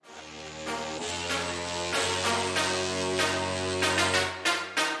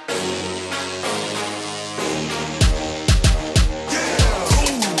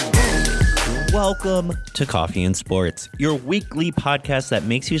Welcome to Coffee and Sports, your weekly podcast that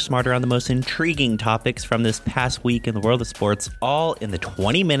makes you smarter on the most intriguing topics from this past week in the world of sports, all in the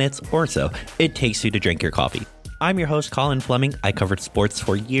 20 minutes or so it takes you to drink your coffee. I'm your host, Colin Fleming. I covered sports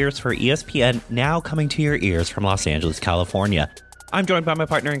for years for ESPN, now coming to your ears from Los Angeles, California. I'm joined by my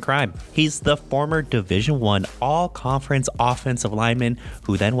partner in crime. He's the former Division I All-Conference offensive lineman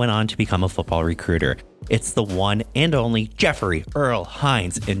who then went on to become a football recruiter. It's the one and only Jeffrey Earl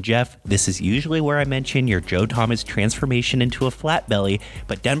Hines. And Jeff, this is usually where I mention your Joe Thomas transformation into a flat belly,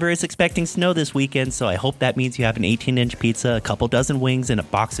 but Denver is expecting snow this weekend, so I hope that means you have an 18-inch pizza, a couple dozen wings, and a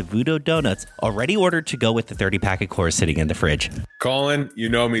box of Voodoo donuts already ordered to go with the 30-pack of Coors sitting in the fridge. Colin, you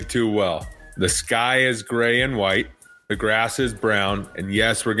know me too well. The sky is gray and white. The grass is brown. And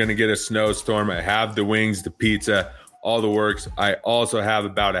yes, we're going to get a snowstorm. I have the wings, the pizza, all the works. I also have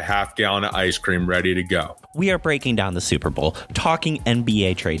about a half gallon of ice cream ready to go. We are breaking down the Super Bowl, talking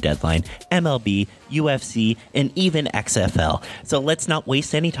NBA trade deadline, MLB, UFC, and even XFL. So let's not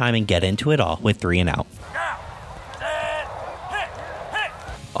waste any time and get into it all with 3 and Out.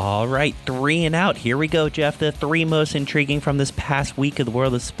 All right, 3 and Out. Here we go, Jeff. The 3 most intriguing from this past week of the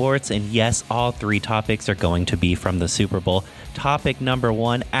world of sports. And yes, all 3 topics are going to be from the Super Bowl. Topic number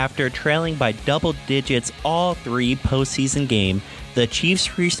 1, after trailing by double digits all 3 postseason games, the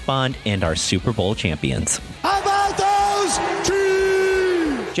Chiefs respond and are Super Bowl champions. How about those Chiefs?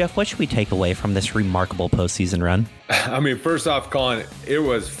 Jeff, what should we take away from this remarkable postseason run? I mean, first off, Colin, it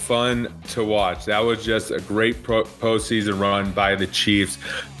was fun to watch. That was just a great postseason run by the Chiefs.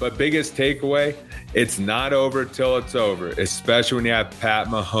 But biggest takeaway, it's not over till it's over, especially when you have Pat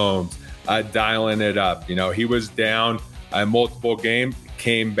Mahomes dialing it up. You know, he was down a multiple game,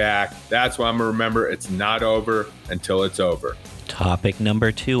 came back. That's why I'm going to remember it's not over until it's over. Topic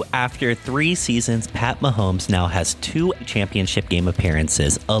number 2. After 3 seasons, Pat Mahomes now has 2 championship game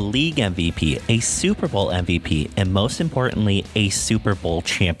appearances, a league MVP, a Super Bowl MVP, and most importantly, a Super Bowl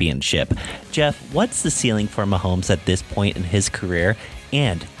championship. Jeff, what's the ceiling for Mahomes at this point in his career?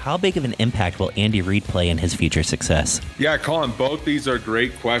 And how big of an impact will Andy Reid play in his future success? Yeah, Colin, both these are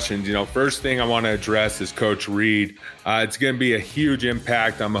great questions. You know, first thing I want to address is Coach Reid. It's going to be a huge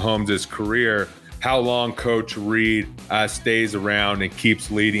impact on Mahomes' career, how long Coach Reid stays around and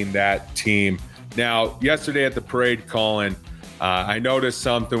keeps leading that team. Now, yesterday at the parade, Colin, I noticed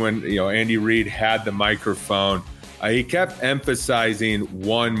something when Andy Reid had the microphone. He kept emphasizing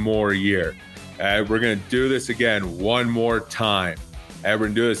one more year. We're going to do this again one more time. We're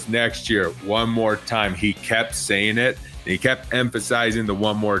going to do this next year one more time. He kept saying it, and he kept emphasizing the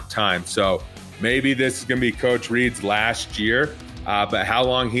one more time. So maybe this is going to be Coach Reid's last year. But how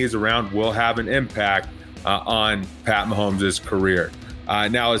long he's around will have an impact on Pat Mahomes' career.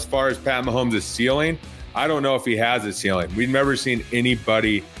 Now, as far as Pat Mahomes' ceiling, I don't know if he has a ceiling. We've never seen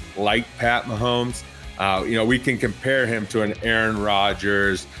anybody like Pat Mahomes. We can compare him to an Aaron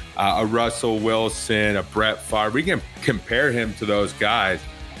Rodgers, a Russell Wilson, a Brett Favre. We can compare him to those guys.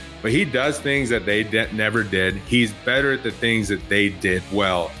 But he does things that they never did. He's better at the things that they did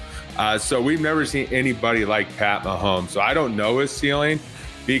well. So we've never seen anybody like Pat Mahomes. So I don't know his ceiling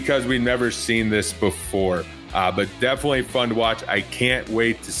because we've never seen this before. But definitely fun to watch. I can't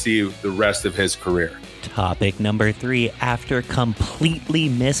wait to see the rest of his career. Topic number 3, after completely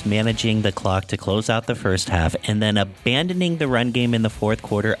mismanaging the clock to close out the first half and then abandoning the run game in the fourth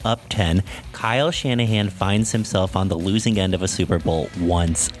quarter up 10, Kyle Shanahan finds himself on the losing end of a Super Bowl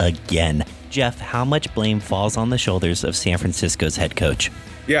once again. Jeff, how much blame falls on the shoulders of San Francisco's head coach?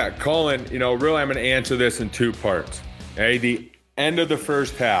 Yeah, Colin, really I'm going to answer this in 2 parts. Okay, the end of the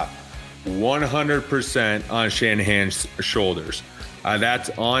first half, 100% on Shanahan's shoulders.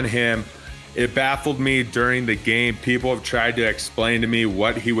 That's on him. It baffled me during the game. People have tried to explain to me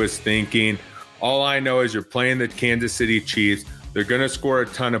what he was thinking. All I know is you're playing the Kansas City Chiefs. They're going to score a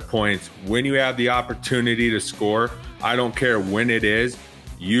ton of points. When you have the opportunity to score, I don't care when it is,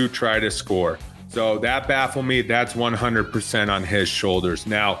 you try to score. So that baffled me. That's 100% on his shoulders.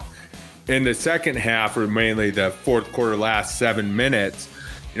 Now, in the second half, or mainly the fourth quarter, last 7 minutes,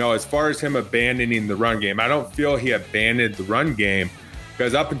 as far as him abandoning the run game, I don't feel he abandoned the run game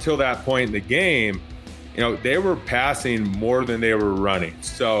because up until that point in the game, they were passing more than they were running.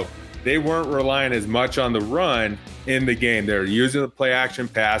 So they weren't relying as much on the run in the game. They were using the play action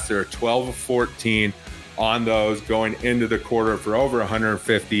pass. They were 12 of 14 on those going into the quarter for over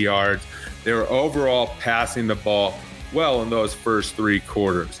 150 yards. They were overall passing the ball well in those first 3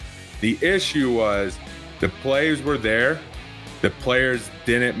 quarters. The issue was the plays were there. The players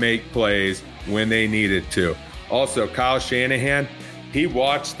didn't make plays when they needed to. Also, Kyle Shanahan, he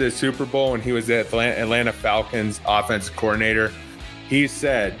watched the Super Bowl when he was at Atlanta Falcons offensive coordinator. He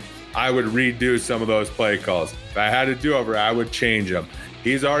said I would redo some of those play calls. If I had a do-over, I would change them.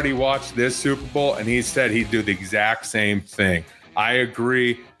 He's already watched this Super Bowl, and he said he'd do the exact same thing. I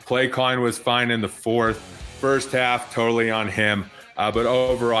agree. Play calling was fine in the fourth. First half, totally on him. But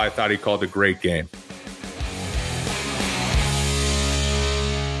overall, I thought he called a great game.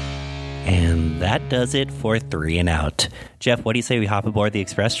 And that does it for 3 and Out. Jeff, what do you say we hop aboard the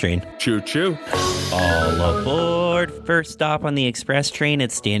Express train? Choo-choo. All aboard. First stop on the Express train,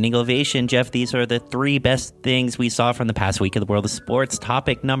 it's standing ovation. Jeff, these are the 3 best things we saw from the past week of the world of sports.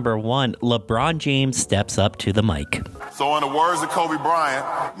 Topic number 1, LeBron James steps up to the mic. So in the words of Kobe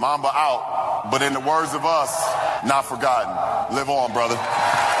Bryant, Mamba out. But in the words of us, not forgotten. Live on, brother.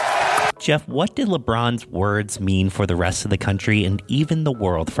 Jeff, what did LeBron's words mean for the rest of the country and even the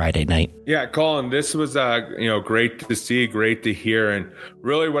world Friday night? Yeah, Colin, this was great to see, great to hear. And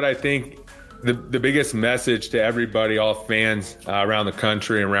really what I think the biggest message to everybody, all fans around the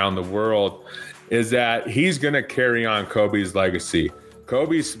country and around the world, is that he's going to carry on Kobe's legacy.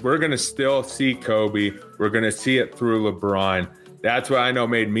 We're going to still see Kobe. We're going to see it through LeBron. That's what I know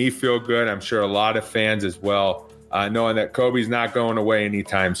made me feel good. I'm sure a lot of fans as well. Knowing that Kobe's not going away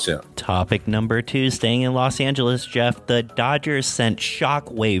anytime soon. Topic number 2, staying in Los Angeles, Jeff. The Dodgers sent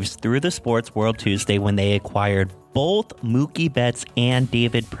shockwaves through the sports world Tuesday when they acquired both Mookie Betts and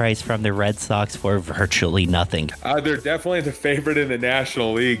David Price from the Red Sox for virtually nothing. They're definitely the favorite in the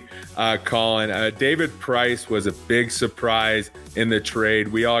National League, Colin. David Price was a big surprise in the trade.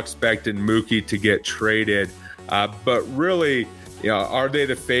 We all expected Mookie to get traded. But really, are they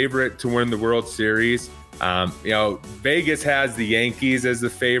the favorite to win the World Series? Vegas has the Yankees as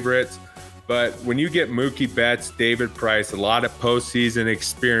the favorites, but when you get Mookie Betts, David Price, a lot of postseason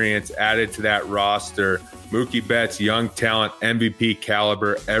experience added to that roster. Mookie Betts, young talent, MVP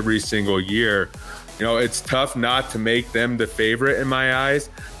caliber every single year. It's tough not to make them the favorite in my eyes.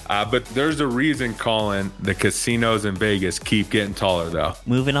 But there's a reason, Colin, the casinos in Vegas keep getting taller, though.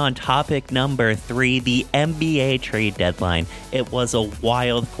 Moving on, topic number 3, the NBA trade deadline. It was a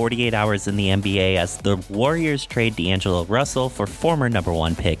wild 48 hours in the NBA as the Warriors trade D'Angelo Russell for former number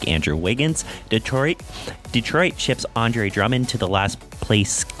 1 pick Andrew Wiggins. Detroit ships Andre Drummond to the last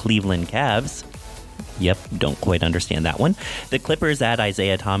place Cleveland Cavs. Yep, don't quite understand that one. The Clippers add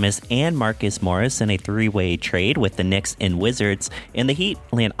Isaiah Thomas and Marcus Morris in a 3-way trade with the Knicks and Wizards. And the Heat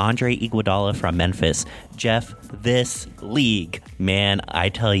land Andre Iguodala from Memphis. Jeff, this league, man, I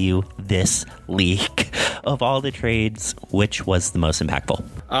tell you, this league. Of all the trades, which was the most impactful?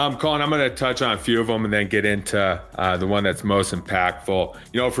 Colin, I'm going to touch on a few of them and then get into the one that's most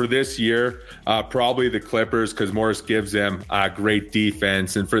impactful. For this year, probably the Clippers, because Morris gives them great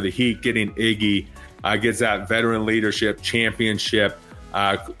defense. And for the Heat, getting Iggy gets that veteran leadership, championship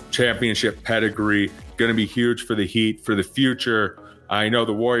pedigree. Going to be huge for the Heat for the future.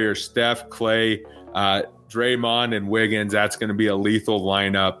 The Warriors, Steph, Clay, Draymond, and Wiggins. That's going to be a lethal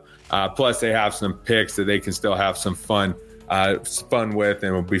lineup. Plus, they have some picks that they can still have some fun with, and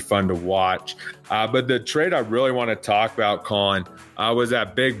it'll be fun to watch. But the trade I really want to talk about, Colin, was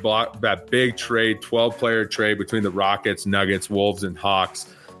that big trade, 12-player trade between the Rockets, Nuggets, Wolves, and Hawks.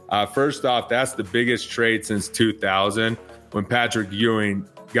 First off, that's the biggest trade since 2000 when Patrick Ewing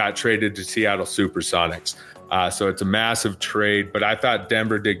got traded to Seattle Supersonics. So it's a massive trade, but I thought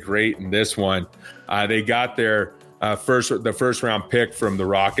Denver did great in this one. They got their first round pick from the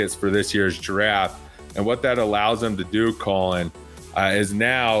Rockets for this year's draft. And what that allows them to do, Colin, is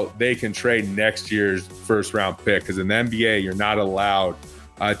now they can trade next year's first round pick. Because in the NBA, you're not allowed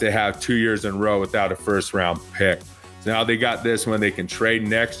to have 2 years in a row without a first round pick. So now they got this one. They can trade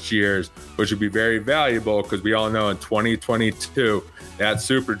next year's, which would be very valuable because we all know in 2022, that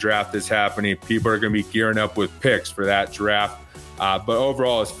super draft is happening. People are going to be gearing up with picks for that draft. But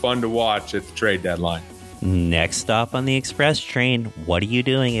overall, it's fun to watch at the trade deadline. Next stop on the Express train. What are you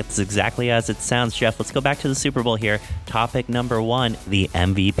doing? It's exactly as it sounds, Jeff. Let's go back to the Super Bowl here. Topic number 1, the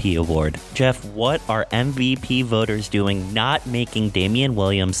MVP award. Jeff, what are MVP voters doing not making Damian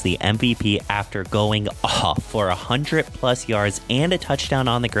Williams the MVP after going off for 100-plus yards and a touchdown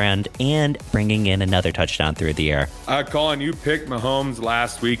on the ground and bringing in another touchdown through the air? Colin, you picked Mahomes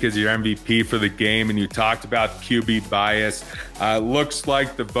last week as your MVP for the game, and you talked about QB bias. Looks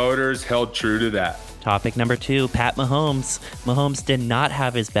like the voters held true to that. Topic number 2, Pat Mahomes. Mahomes did not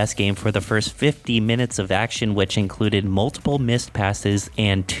have his best game for the first 50 minutes of action, which included multiple missed passes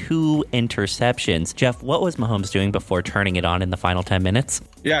and 2 interceptions. Jeff, what was Mahomes doing before turning it on in the final 10 minutes?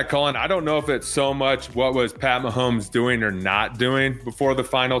 Yeah, Colin, I don't know if it's so much what was Pat Mahomes doing or not doing before the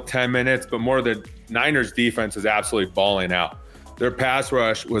final 10 minutes, but more the Niners defense is absolutely balling out. Their pass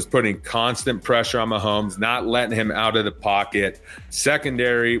rush was putting constant pressure on Mahomes, not letting him out of the pocket.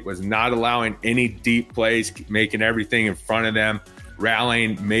 Secondary was not allowing any deep plays, making everything in front of them,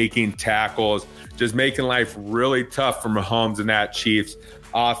 rallying, making tackles, just making life really tough for Mahomes and that Chiefs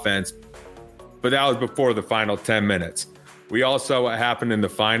offense. But that was before the final 10 minutes. We all saw what happened in the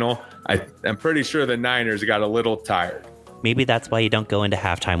final. I'm pretty sure the Niners got a little tired. Maybe that's why you don't go into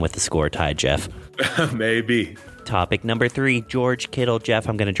halftime with the score tied, Jeff. Maybe. Topic number 3, George Kittle. Jeff,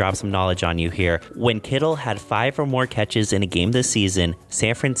 I'm going to drop some knowledge on you here. When Kittle had 5 or more catches in a game this season,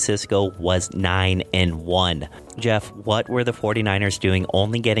 San Francisco was 9-1. Jeff, what were the 49ers doing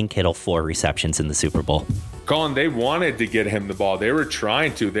only getting Kittle 4 receptions in the Super Bowl? Colin, they wanted to get him the ball. They were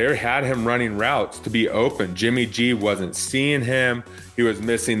trying to. They had him running routes to be open. Jimmy G wasn't seeing him. He was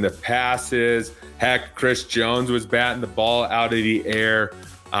missing the passes. Heck, Chris Jones was batting the ball out of the air.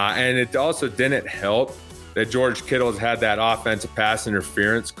 And it also didn't help that George Kittle's had that offensive pass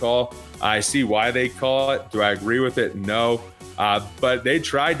interference call. I see why they call it. Do I agree with it? No. But they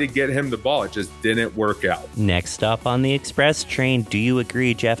tried to get him the ball. It just didn't work out. Next up on the Express train, do you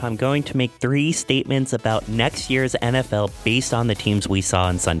agree, Jeff? I'm going to make 3 statements about next year's NFL based on the teams we saw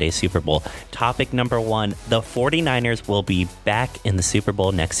in Sunday's Super Bowl. Topic number 1, the 49ers will be back in the Super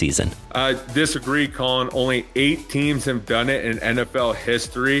Bowl next season. Disagree, Colin. Only 8 teams have done it in NFL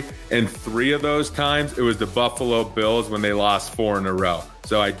history, and 3 of those times it was the Buffalo Bills when they lost 4 in a row.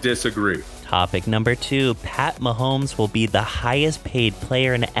 So I disagree. Topic number 2, Pat Mahomes will be the highest paid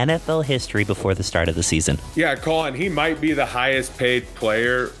player in NFL history before the start of the season. Yeah, Colin, he might be the highest paid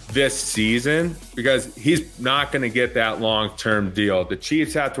player this season because he's not going to get that long-term deal. The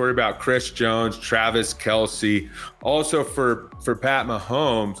Chiefs have to worry about Chris Jones, Travis Kelce. Also for Pat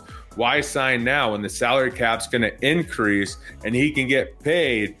Mahomes, why sign now when the salary cap's going to increase and he can get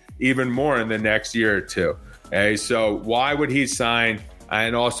paid even more in the next year or two? Okay, so why would he sign?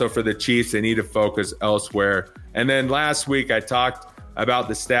 And also for the Chiefs, they need to focus elsewhere. And then last week, I talked about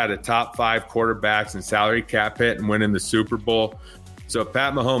the stat of top 5 quarterbacks in salary cap hit and winning the Super Bowl. So if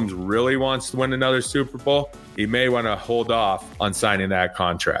Pat Mahomes really wants to win another Super Bowl, he may want to hold off on signing that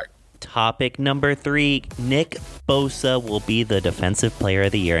contract. Topic number 3, Nick Bosa will be the Defensive Player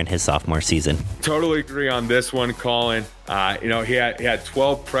of the Year in his sophomore season. Totally agree on this one, Colin. He had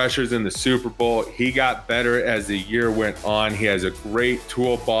 12 pressures in the Super Bowl. He got better as the year went on. He has a great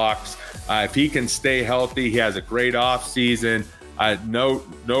toolbox. If he can stay healthy, he has a great offseason.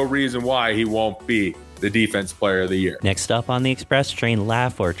 No reason why he won't be the Defense Player of the Year. Next up on the Express train,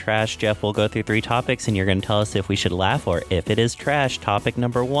 laugh or trash. Jeff will go through 3 topics, and you're going to tell us if we should laugh or if it is trash. Topic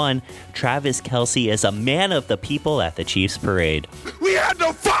number 1, Travis Kelce is a man of the people at the Chiefs parade. We had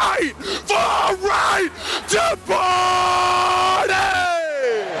to fight for our right to party!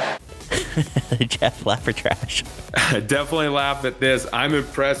 Jeff, laugh or trash? Definitely laugh at this. I'm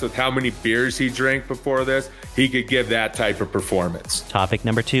impressed with how many beers he drank before this. He could give that type of performance. Topic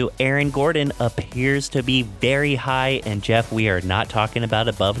number 2, Aaron Gordon appears to be very high. And Jeff, we are not talking about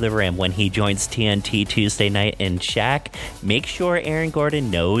above the rim when he joins TNT Tuesday night in Shaq. Make sure Aaron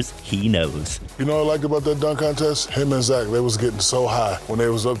Gordon knows he knows. You know what I liked about that dunk contest? Him and Zach, they was getting so high. When they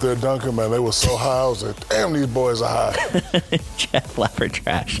was up there dunking, man, they was so high. I was like, damn, these boys are high. Jeff, laugh or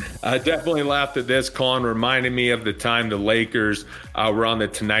trash? I definitely laughed at this. Colin reminded me of the time the Lakers were on the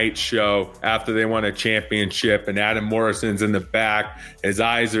Tonight Show after they won a championship, and Adam Morrison's in the back. His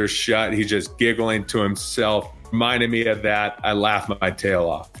eyes are shut. He's just giggling to himself. Reminded me of that. I laughed my tail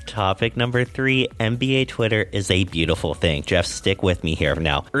off. Topic number 3, NBA Twitter is a beautiful thing. Jeff, stick with me here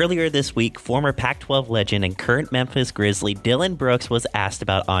now. Earlier this week, former Pac-12 legend and current Memphis Grizzly Dylan Brooks was asked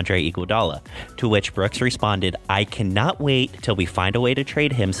about Andre Iguodala, to which Brooks responded, "I cannot wait till we find a way to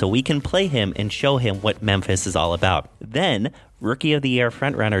trade him so we can play him and show him what Memphis is all about." Then, Rookie of the Year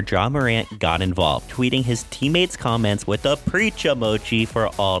frontrunner Ja Morant got involved, tweeting his teammates' comments with a preach emoji for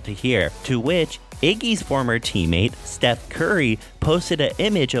all to hear, to which Iggy's former teammate, Steph Curry, posted an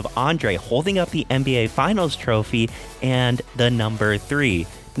image of Andre holding up the NBA Finals trophy and the number 3.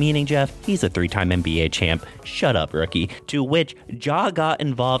 Meaning, Jeff, he's a 3-time NBA champ. Shut up, rookie. To which Ja got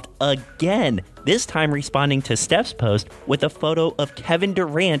involved again, this time responding to Steph's post with a photo of Kevin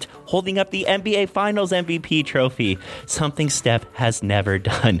Durant holding up the NBA Finals MVP trophy, something Steph has never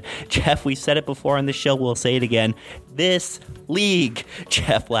done. Jeff, we said it before on the show, we'll say it again. This league.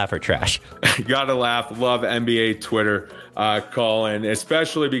 Jeff, laugh or trash? Gotta laugh. Love NBA Twitter, Colin,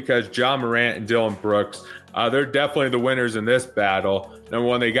 especially because Ja Morant and Dylan Brooks, they're definitely the winners in this battle. And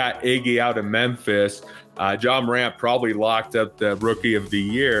when they got Iggy out of Memphis, Ja Morant probably locked up the Rookie of the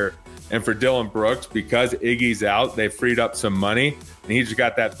Year. And for Dylan Brooks, because Iggy's out, they freed up some money. and he just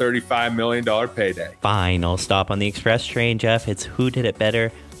got that $35 million payday. Final stop on the express train, Jeff. It's who did it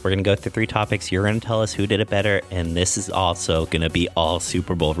better. We're going to go through 3 topics. You're going to tell us who did it better, and this is also going to be all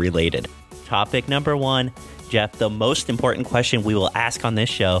Super Bowl related. Topic number 1, Jeff, the most important question we will ask on this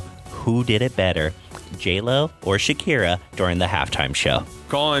show, who did it better, J-Lo or Shakira during the halftime show?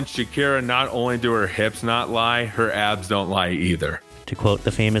 Colin, Shakira, not only do her hips not lie, her abs don't lie either. To quote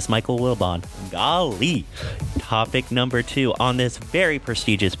the famous Michael Wilbon, golly. Topic number 2, on this very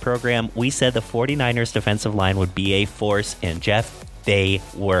prestigious program, we said the 49ers defensive line would be a force, and Jeff, they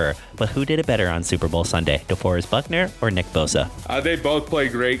were. But who did it better on Super Bowl Sunday, DeForest Buckner or Nick Bosa? They both play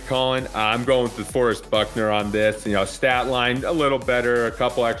great, Colin. I'm going with DeForest Buckner on this. Stat line a little better, a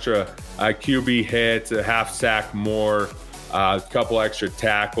couple extra QB hits, a half sack more, a couple extra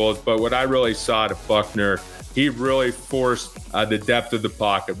tackles. But what I really saw to Buckner, he really forced the depth of the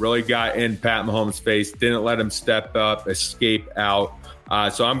pocket, really got in Pat Mahomes' face, didn't let him step up, escape out.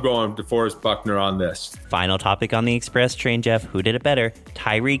 So I'm going DeForest Buckner on this. Final topic on the express train, Jeff. Who did it better,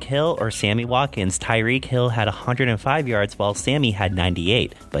 Tyreek Hill or Sammy Watkins? Tyreek Hill had 105 yards while Sammy had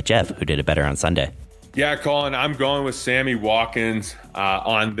 98. But Jeff, who did it better on Sunday? Yeah, Colin, I'm going with Sammy Watkins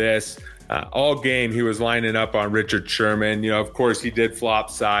on this. All game, he was lining up on Richard Sherman. Of course, he did flop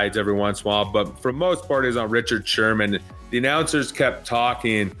sides every once in a while, but for the most part, he's on Richard Sherman. The announcers kept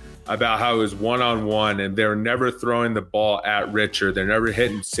talking about how it was one-on-one, and they're never throwing the ball at Richard. They're never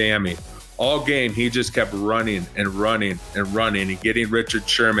hitting Sammy. All game, he just kept running and running and running and getting Richard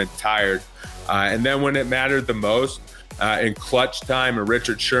Sherman tired. And then when it mattered the most, in clutch time, and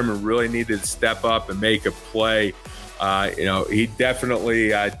Richard Sherman really needed to step up and make a play, he definitely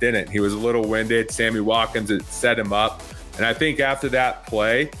didn't. He was a little winded. Sammy Watkins had set him up. And I think after that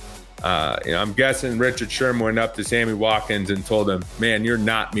play, I'm guessing Richard Sherman went up to Sammy Watkins and told him, man, you're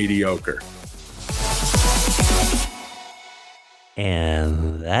not mediocre.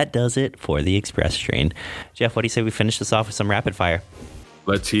 And that does it for the express train. Jeff, what do you say we finish this off with some rapid fire?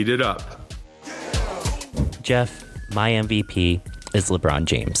 Let's heat it up. Jeff, my MVP is LeBron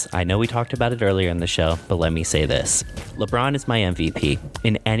James. I know we talked about it earlier in the show, but let me say this. LeBron is my MVP,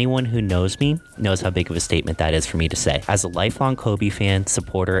 and anyone who knows me knows how big of a statement that is for me to say. As a lifelong Kobe fan,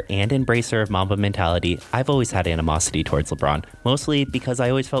 supporter, and embracer of Mamba mentality, I've always had animosity towards LeBron, mostly because I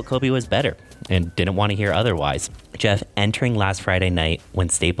always felt Kobe was better and didn't want to hear otherwise. Jeff, entering last Friday night when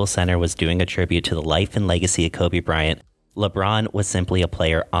Staples Center was doing a tribute to the life and legacy of Kobe Bryant, LeBron was simply a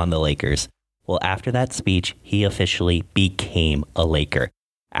player on the Lakers. Well, after that speech, he officially became a Laker.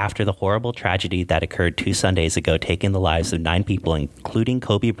 After the horrible tragedy that occurred 2 Sundays ago, taking the lives of 9 people, including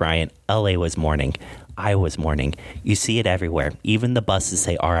Kobe Bryant, LA was mourning. I was mourning. You see it everywhere. Even the buses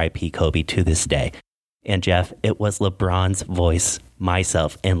say RIP Kobe to this day. And Jeff, it was LeBron's voice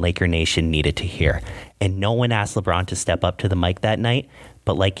myself and Laker Nation needed to hear. And no one asked LeBron to step up to the mic that night,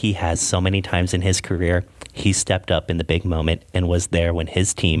 but like he has so many times in his career, he stepped up in the big moment and was there when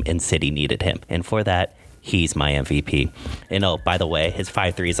his team and city needed him. And for that, he's my MVP. And oh, by the way, his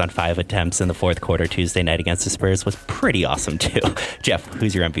 5 threes on 5 attempts in the fourth quarter Tuesday night against the Spurs was pretty awesome too. Jeff,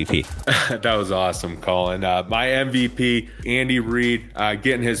 who's your MVP? That was awesome, Colin. My MVP, Andy Reid,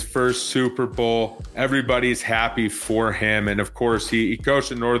 getting his first Super Bowl. Everybody's happy for him. And of course, he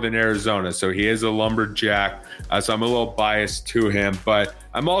coached in Northern Arizona, so he is a lumberjack. So I'm a little biased to him. But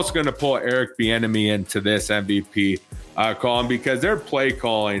I'm also going to pull Eric Bieniemy into this MVP, Colin, because their play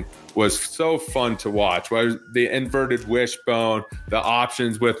calling was so fun to watch. Whether the inverted wishbone, the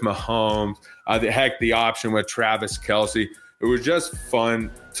options with Mahomes, the option with Travis Kelce. It was just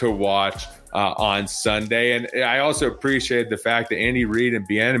fun to watch on Sunday. And I also appreciated the fact that Andy Reid and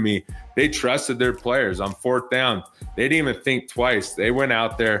Bieniemy, they trusted their players on 4th down. They didn't even think twice. They went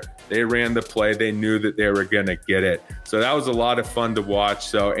out there, they ran the play, they knew that they were going to get it. So that was a lot of fun to watch.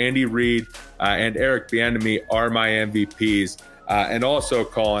 So Andy Reid and Eric Bieniemy are my MVPs. And also,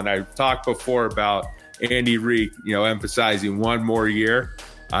 Colin, I talked before about Andy Reid, emphasizing one more year.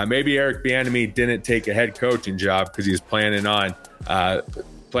 Maybe Eric Bieniemy didn't take a head coaching job because he was planning on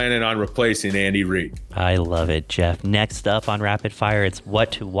replacing Andy Reid. I love it, Jeff. Next up on Rapid Fire, it's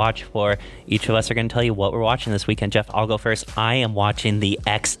what to watch for. Each of us are going to tell you what we're watching this weekend. Jeff, I'll go first. I am watching the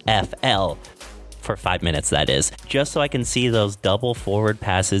XFL. For 5 minutes, that is, just so I can see those double forward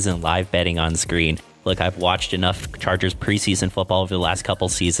passes and live betting on screen. Look, I've watched enough Chargers preseason football over the last couple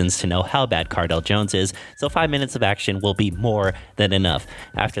seasons to know how bad Cardale Jones is, so 5 minutes of action will be more than enough.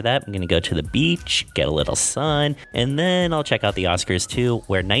 After that, I'm going to go to the beach, get a little sun, and then I'll check out the Oscars too,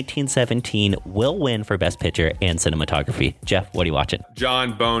 where 1917 will win for Best Picture and Cinematography. Jeff, what are you watching?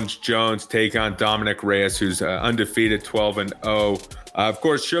 John Bones Jones take on Dominic Reyes, who's undefeated 12-0. Of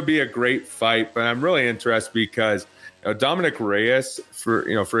course, should be a great fight, but I'm really interested because Dominic Reyes,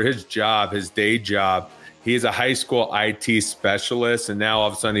 for his job, his day job, he's a high school IT specialist, and now all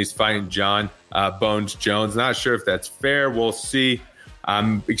of a sudden he's fighting John Bones Jones. Not sure if that's fair. We'll see.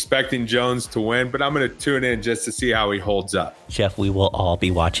 I'm expecting Jones to win, but I'm going to tune in just to see how he holds up. Jeff, we will all be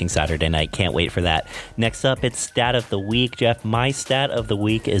watching Saturday night. Can't wait for that. Next up, it's Stat of the Week. Jeff, my Stat of the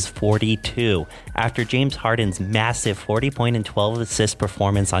Week is 42. After James Harden's massive 40-point and 12-assist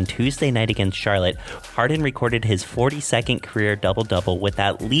performance on Tuesday night against Charlotte, Harden recorded his 42nd career double-double with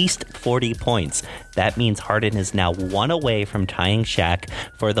at least 40 points. That means Harden is now one away from tying Shaq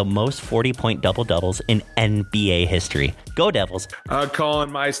for the most 40-point double-doubles in NBA history. Go Devils.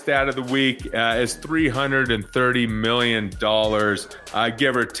 Colin, my Stat of the Week is $330 million,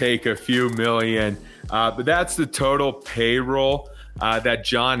 give or take a few million. But that's the total payroll that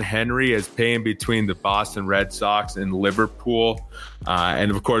John Henry is paying between the Boston Red Sox and Liverpool. And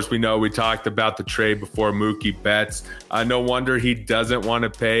of course, we talked about the trade before, Mookie Betts. No wonder he doesn't want to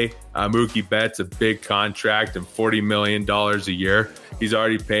pay Mookie Betts a big contract and $40 million a year. He's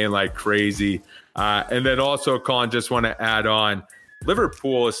already paying like crazy. And then also, Colin, just want to add on,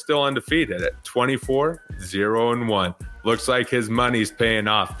 Liverpool is still undefeated at 24-0-1. Looks like his money's paying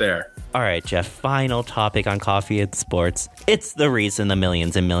off there. All right, Jeff, final topic on Coffee and Sports. It's the reason the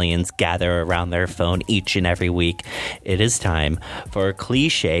millions and millions gather around their phone each and every week. It is time for a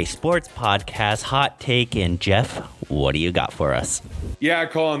Cliche Sports Podcast Hot Take. And Jeff, what do you got for us? Yeah,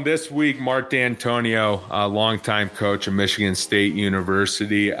 Colin, this week, Mark D'Antonio, a longtime coach of Michigan State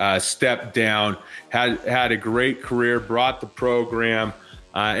University, stepped down, had a great career, brought the program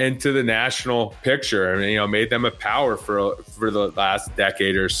into the national picture, and made them a power for the last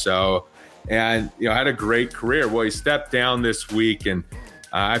decade or so, and had a great career. Well, he stepped down this week, and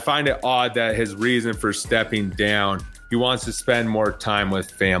I find it odd that his reason for stepping down, he wants to spend more time with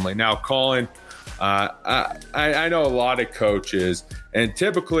family. Now, Colin, I know a lot of coaches, and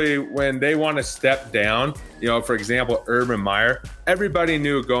typically when they want to step down, for example, Urban Meyer, everybody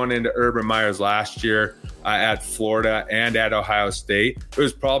knew going into Urban Meyer's last year at Florida and at Ohio State, it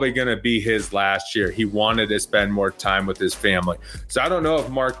was probably going to be his last year. He wanted to spend more time with his family. So I don't know if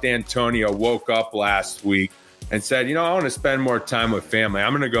Mark D'Antonio woke up last week and said, I want to spend more time with family.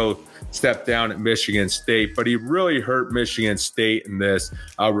 I'm going to go step down at Michigan State. But he really hurt Michigan State in this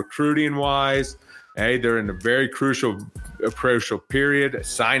recruiting wise. Hey, they're in a very crucial period.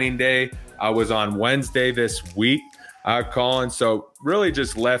 Signing day was on Wednesday this week, Colin. So really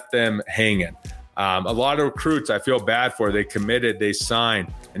just left them hanging. A lot of recruits I feel bad for. They committed, they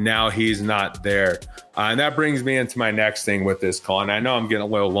signed, and now he's not there. And that brings me into my next thing with this, Colin. I know I'm getting a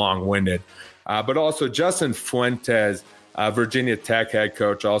little long-winded, but also Justin Fuentes, Virginia Tech head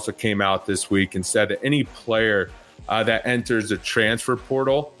coach, also came out this week and said that any player that enters the transfer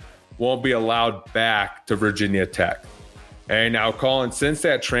portal won't be allowed back to Virginia Tech. Hey, now, Colin, since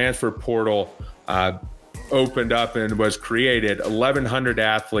that transfer portal opened up and was created, 1,100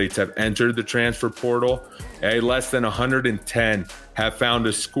 athletes have entered the transfer portal. Less than 110 have found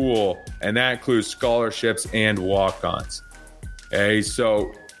a school, and that includes scholarships and walk-ons.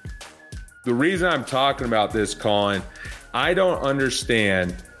 So the reason I'm talking about this, Colin, I don't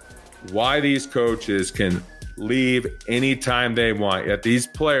understand why these coaches can leave anytime they want, yet these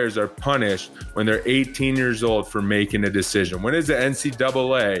players are punished when they're 18 years old for making a decision. When is the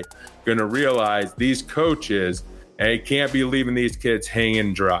NCAA going to realize these coaches can't be leaving these kids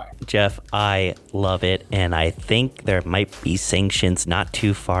hanging dry? Jeff, I love it, and I think there might be sanctions not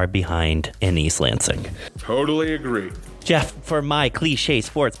too far behind in East Lansing. Totally agree. Jeff, for my Cliche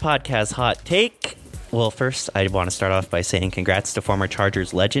Sports Podcast Hot Take, well, first, I want to start off by saying congrats to former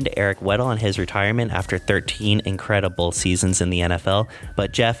Chargers legend Eric Weddle on his retirement after 13 incredible seasons in the NFL.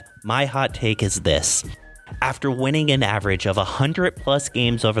 But Jeff, my hot take is this. After winning an average of 100-plus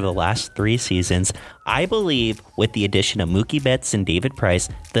games over the last 3 seasons, I believe with the addition of Mookie Betts and David Price,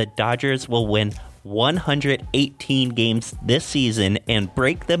 the Dodgers will win 118 games this season and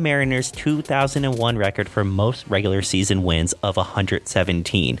break the Mariners' 2001 record for most regular season wins of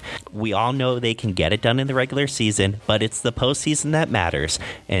 117. We all know they can get it done in the regular season, but it's the postseason that matters.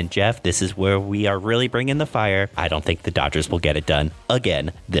 And Jeff, this is where we are really bringing the fire. I don't think the Dodgers will get it done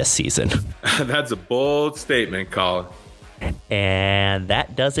again this season. That's a bold statement, Colin. And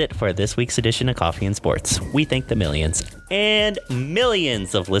that does it for this week's edition of Coffee and Sports. We thank the millions and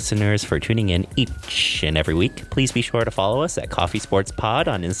millions of listeners for tuning in each and every week. Please be sure to follow us at Coffee Sports Pod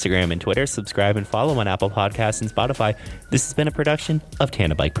on Instagram and Twitter. Subscribe and follow on Apple Podcasts and Spotify. This has been a production of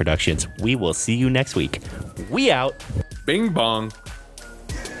Tandem Bike Productions. We will see you next week. We out. Bing bong.